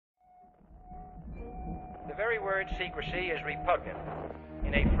very word secrecy is repugnant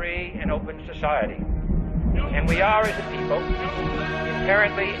in a free and open society. And we are, as a people,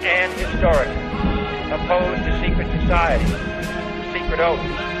 inherently and historically opposed to secret society, to secret oaths,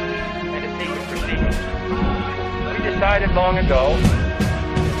 and to secret proceedings. We decided long ago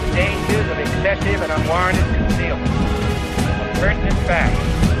that the dangers of excessive and unwarranted concealment of pertinent facts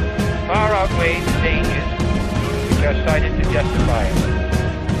far outweigh the dangers which are cited to justify it.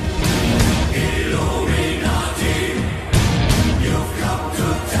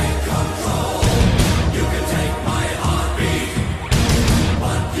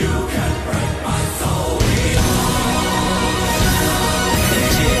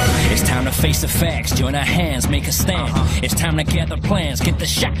 Face the facts, join our hands, make a stand. It's time to gather plans, get the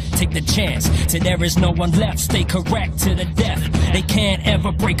shot, take the chance. Till there is no one left, stay correct to the death. They can't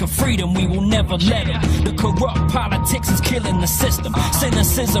ever break a freedom, we will never let it. The corrupt politics is killing the system.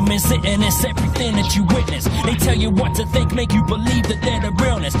 Cynicism is it, and it's everything that you witness. They tell you what to think, make you believe that they're the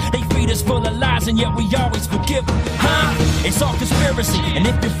realness. They feed us full of lies, and yet we always forgive them. It's all conspiracy, and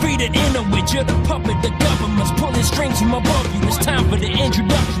if you're feeding into it, you're the puppet. The government's pulling strings from above you. It's time for the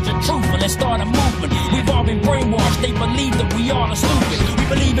introduction to truth. Let's start a movement. We've all been brainwashed. They believe that we all are stupid. We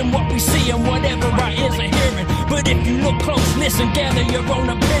believe in what we see and whatever our ears are hearing. But if you look close, listen, gather your own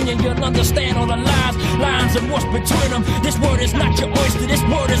opinion, you'll understand all the lies, lines, and what's between them. This word is not your oyster. This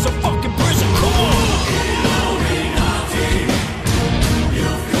word is a fucking prison. Come on.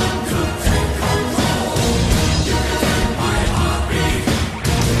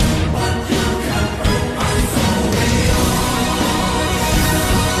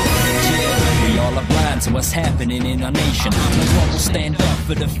 To what's happening in our nation. No one will stand up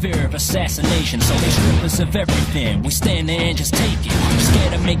for the fear of assassination. So they strip us of everything. We stand there and just take it. We're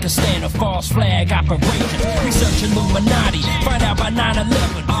scared to make a stand of false flag operations. Research Illuminati, find out by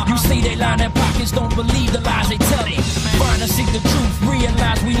 9/11. You see they line their pockets, don't believe the lies they tell you. Trying to seek the truth,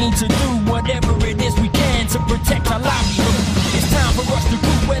 realize we need to do whatever it is we can to protect our livelihood. It's time for us to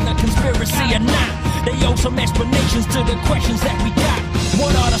prove whether conspiracy or not. They owe some explanations to the questions that we got.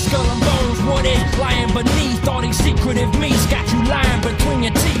 What are the skull and bones? What is lying beneath all these secretive meats? Got you lying between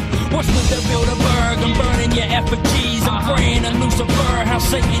your teeth. What's with the Bilderberg and burning your effigies? I'm praying to Lucifer. How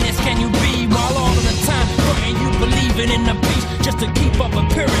Satanist can you be? While all of the time praying you believing in the beast just to keep up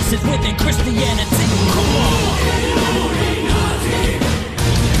appearances within Christianity. Come on.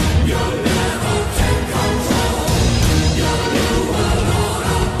 You'll never take control. Your new world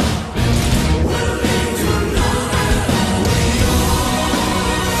order will lead to none at all.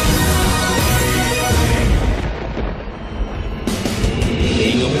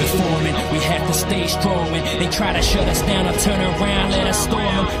 Ain't no reforming, we have to stay strong. When they try to shut us down or turn around, let us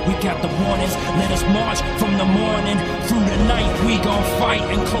storm them. We got the warnings, let us march from the morning through the night. We gon' fight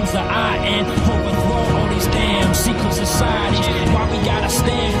and close the eye and overthrow all these damn secret societies. Why we gotta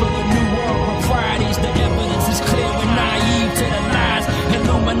stand for the new world proprieties? The evidence is clear, we're naive to the lies.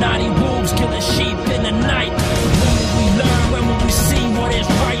 Illuminati wolves kill the sheep in the night.